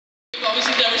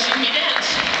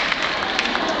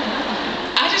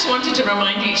just wanted to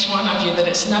remind each one of you that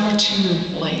it's never too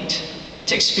late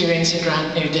to experience a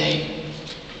brand new day.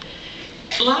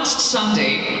 Last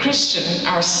Sunday, Christian,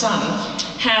 our son,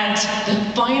 had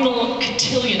the final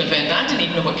cotillion event. I didn't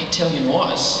even know what cotillion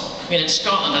was. I mean, in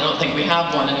Scotland, I don't think we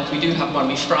have one, and if we do have one,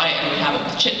 we fry it and we have it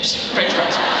with chips, french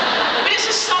fries. But it's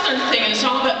a southern thing, and it's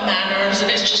all about manners, and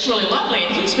it's just really lovely.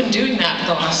 And he's been doing that for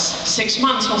the last 6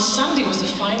 months. Well, Sunday was the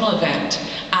final event,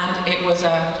 and it was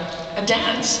a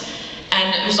dance.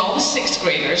 And it was all the 6th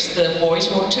graders. The boys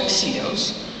wore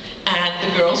tuxedos, and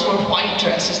the girls wore white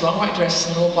dresses, long white dresses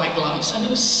and little white gloves. And it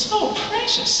was so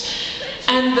precious.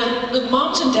 And the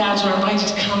moms and dads were invited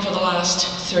to come for the last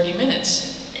 30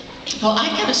 minutes. Well, I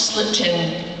kind of slipped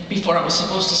in before I was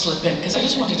supposed to slip in, because I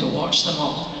just wanted to watch them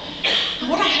all. And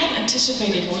what I hadn't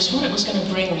anticipated was what it was going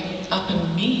to bring up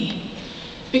in me.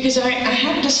 Because I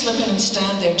happened to slip in and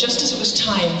stand there just as it was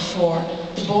time for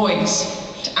the boys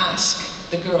to ask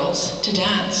the girls to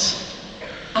dance.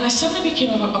 And I suddenly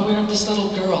became aware of this little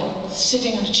girl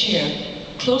sitting on a chair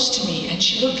close to me, and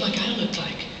she looked like I looked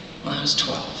like when I was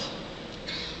 12.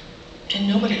 And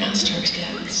nobody asked her to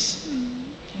dance.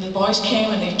 And the boys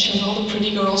came and they chose all the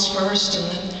pretty girls first,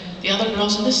 and then the other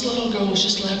girls, and this little girl was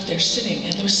just left there sitting.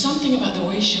 And there was something about the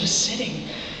way she was sitting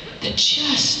that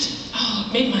just,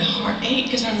 it made my heart ache,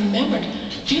 because I remembered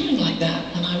feeling like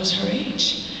that when I was her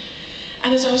age.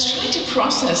 And as I was trying to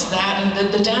process that,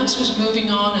 and the dance was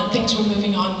moving on and things were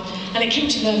moving on, and it came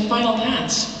to the final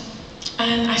dance,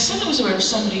 and I suddenly was aware of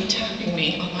somebody tapping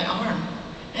me on my arm.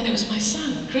 And it was my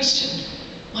son, Christian,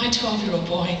 my 12-year-old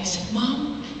boy, and he said,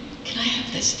 "Mom, can I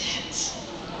have this dance?"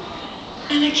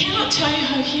 And I cannot tell you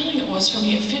how healing it was for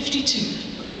me at 52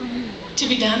 to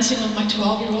be dancing with my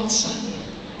 12-year-old son,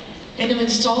 and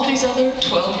amidst all these other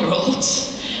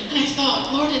 12-year-olds. And I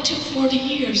thought, Lord, it took 40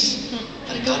 years,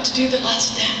 but I got to do the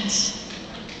last dance.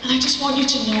 And I just want you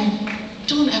to know,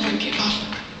 don't ever give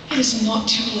up. It is not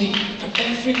too late for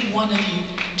every one of you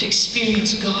to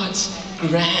experience God's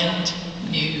grand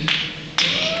new